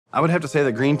I would have to say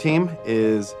the green team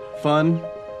is fun,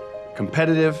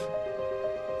 competitive,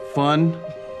 fun.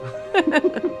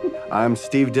 I'm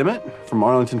Steve Dimmitt from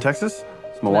Arlington, Texas.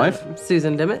 It's my wife.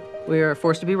 Susan Dimmitt. We are a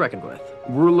force to be reckoned with.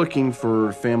 We're looking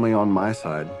for family on my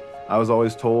side. I was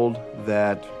always told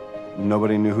that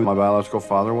nobody knew who my biological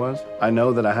father was. I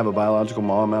know that I have a biological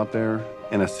mom out there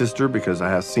and a sister because I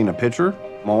have seen a picture.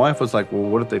 My wife was like, well,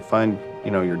 what if they find,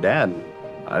 your dad?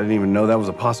 I didn't even know that was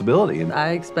a possibility.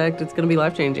 I expect it's going to be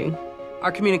life-changing.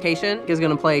 Our communication is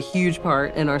going to play a huge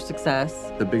part in our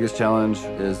success. The biggest challenge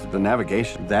is the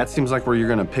navigation. That seems like where you're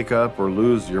going to pick up or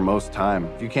lose your most time.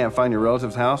 If you can't find your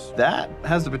relative's house, that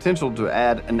has the potential to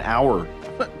add an hour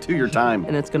to your time.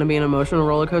 And it's going to be an emotional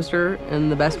roller coaster in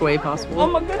the best way possible. Oh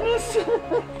my goodness.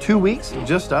 2 weeks,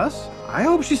 just us? I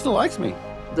hope she still likes me.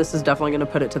 This is definitely going to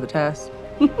put it to the test.